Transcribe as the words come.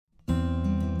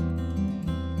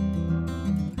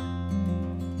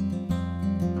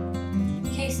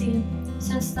Casey.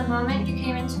 Since the moment you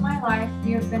came into my life,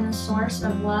 you have been a source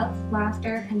of love,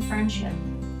 laughter, and friendship.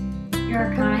 You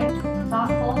are kind,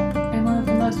 thoughtful, and one of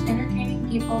the most entertaining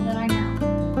people that I know.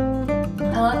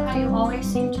 I love how you always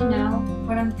seem to know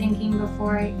what I'm thinking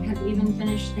before I have even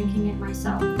finished thinking it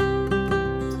myself.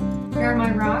 You are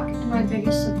my rock and my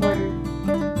biggest supporter.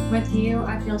 With you,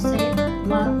 I feel safe,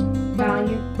 loved,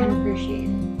 valued, and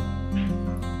appreciated.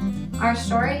 Our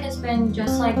story has been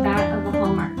just like that of a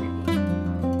Hallmark movie.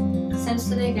 Since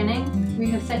the beginning, we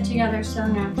have fit together so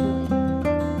naturally.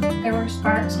 There were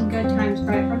sparks and good times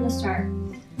right from the start.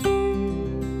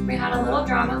 We had a little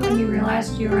drama when you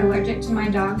realized you were allergic to my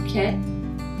dog, Kit,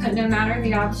 but no matter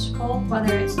the obstacle,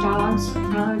 whether it's dogs,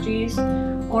 allergies,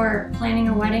 or planning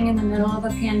a wedding in the middle of a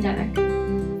pandemic,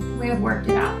 we have worked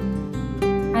it out.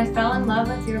 I fell in love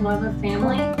with your love of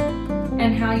family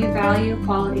and how you value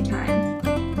quality time.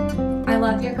 I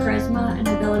love your charisma and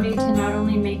ability to not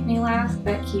only make me laugh,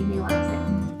 but keep me laughing.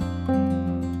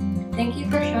 Thank you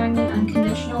for showing me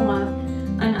unconditional love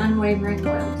and unwavering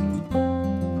loyalty.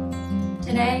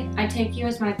 Today, I take you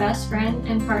as my best friend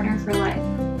and partner for life.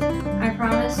 I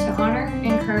promise to honor,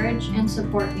 encourage, and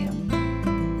support you.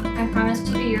 I promise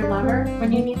to be your lover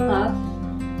when you need love,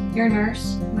 your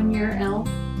nurse when you're ill,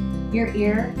 your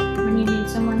ear when you need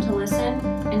someone to listen,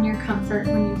 and your comfort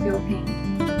when you feel pain.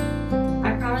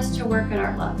 I promise to work at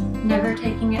our love, never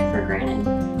taking it for granted,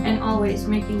 and always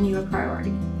making you a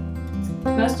priority.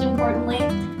 Most importantly,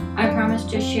 I promise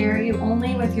to share you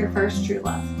only with your first true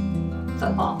love,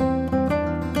 football.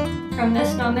 From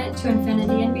this moment to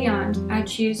infinity and beyond, I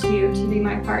choose you to be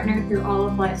my partner through all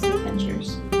of life's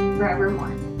adventures,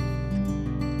 forevermore.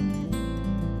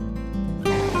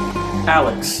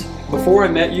 Alex, before I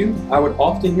met you, I would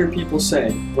often hear people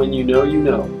say, when you know,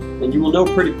 and you will know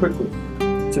pretty quickly.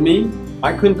 To me,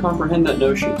 I couldn't comprehend that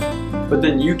notion, but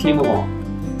then you came along.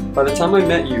 By the time I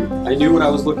met you, I knew what I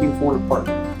was looking for in a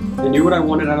partner. I knew what I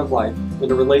wanted out of life, in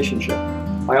a relationship.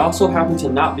 I also happened to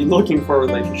not be looking for a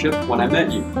relationship when I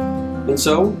met you. And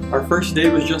so, our first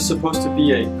date was just supposed to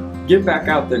be a get back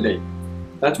out there date.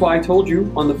 That's why I told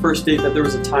you on the first date that there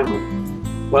was a time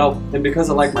limit. Well, and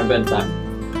because I like my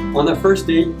bedtime. On that first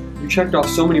date, you checked off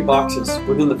so many boxes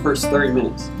within the first 30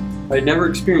 minutes. I had never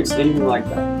experienced anything like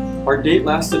that. Our date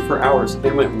lasted for hours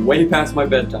and went way past my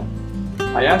bedtime.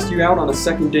 I asked you out on a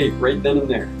second date right then and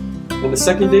there. And the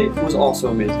second date was also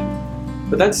amazing.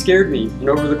 But that scared me, and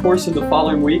over the course of the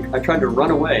following week, I tried to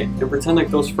run away and pretend like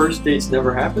those first dates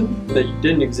never happened and that you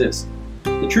didn't exist.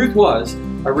 The truth was,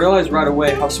 I realized right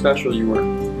away how special you were.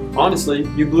 Honestly,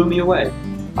 you blew me away.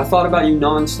 I thought about you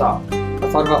non-stop. I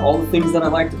thought about all the things that I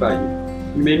liked about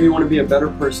you. You made me want to be a better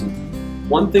person.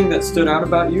 One thing that stood out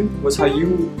about you was how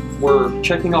you were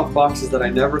checking off boxes that I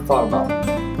never thought about.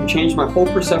 You changed my whole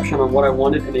perception on what I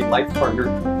wanted in a life partner,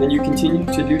 and you continue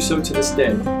to do so to this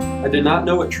day. I did not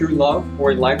know what true love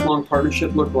or a lifelong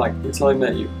partnership looked like until I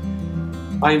met you.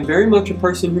 I am very much a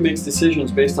person who makes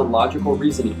decisions based on logical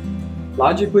reasoning.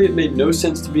 Logically, it made no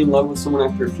sense to be in love with someone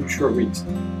after a few short weeks,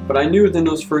 but I knew within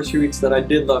those first few weeks that I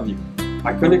did love you.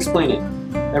 I couldn't explain it.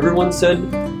 Everyone said,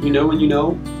 you know when you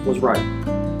know, was right.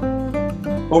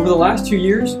 Over the last 2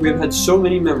 years, we have had so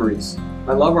many memories.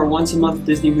 I love our once-a-month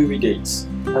Disney movie dates.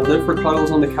 I live for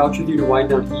cuddles on the couch with you to wind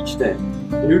down each day.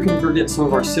 And who can forget some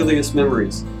of our silliest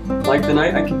memories? Like the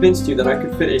night I convinced you that I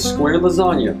could fit a square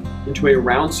lasagna into a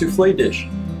round souffle dish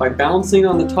by balancing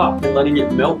on the top and letting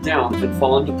it melt down and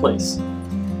fall into place.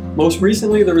 Most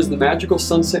recently, there was the magical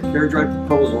sunset hair dry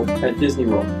proposal at Disney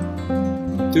World.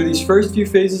 Through these first few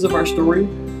phases of our story,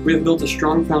 we have built a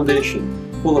strong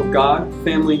foundation, full of God,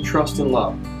 family, trust, and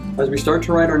love. As we start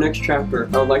to write our next chapter,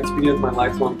 I would like to begin with my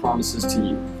lifelong promises to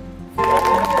you.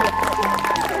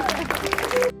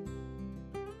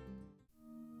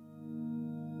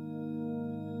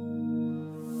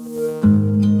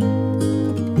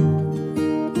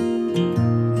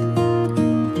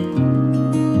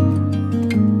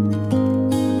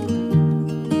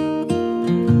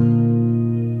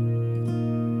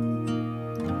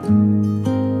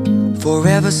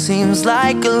 Forever seems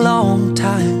like a long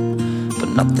time, but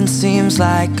nothing seems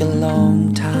like a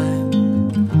long time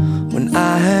when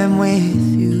I am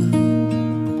with you.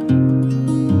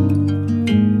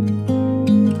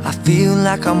 I feel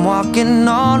like I'm walking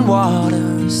on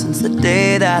water since the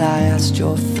day that I asked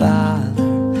your father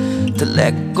to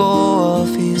let go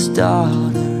of his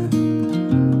daughter.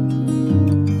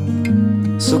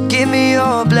 So give me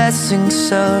your blessing,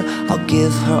 sir, I'll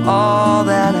give her all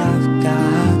that I've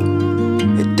got.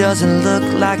 It doesn't look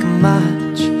like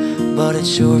much, but it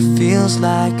sure feels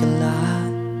like a lot.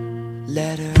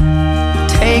 Let her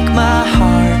take my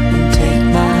heart and take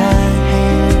my hand.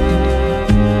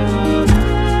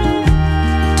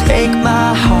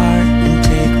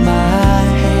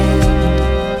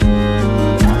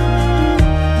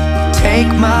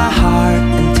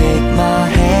 take my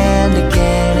hand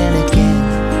again and again,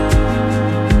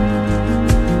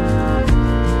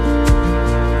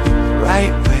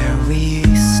 right where we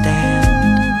stand.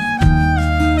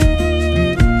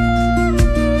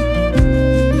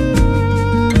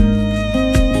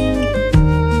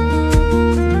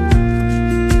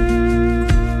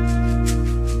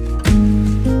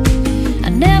 I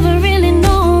never really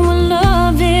know what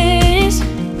love is,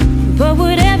 but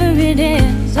whatever it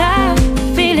is, I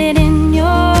feel it in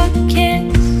your kiss.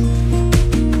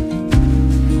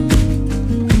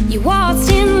 You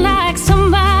waltzed in like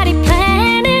somebody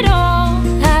planned it all.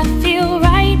 I feel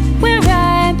right where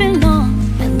I belong.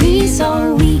 At least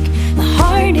all weak, my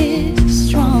heart is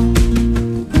strong.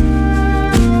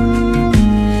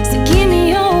 So give me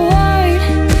your word,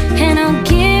 and I'll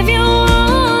give you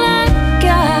all I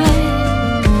got.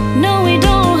 No, we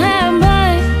don't have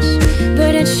much,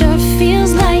 but it sure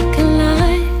feels like a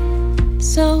lot.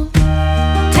 So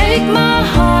take my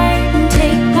heart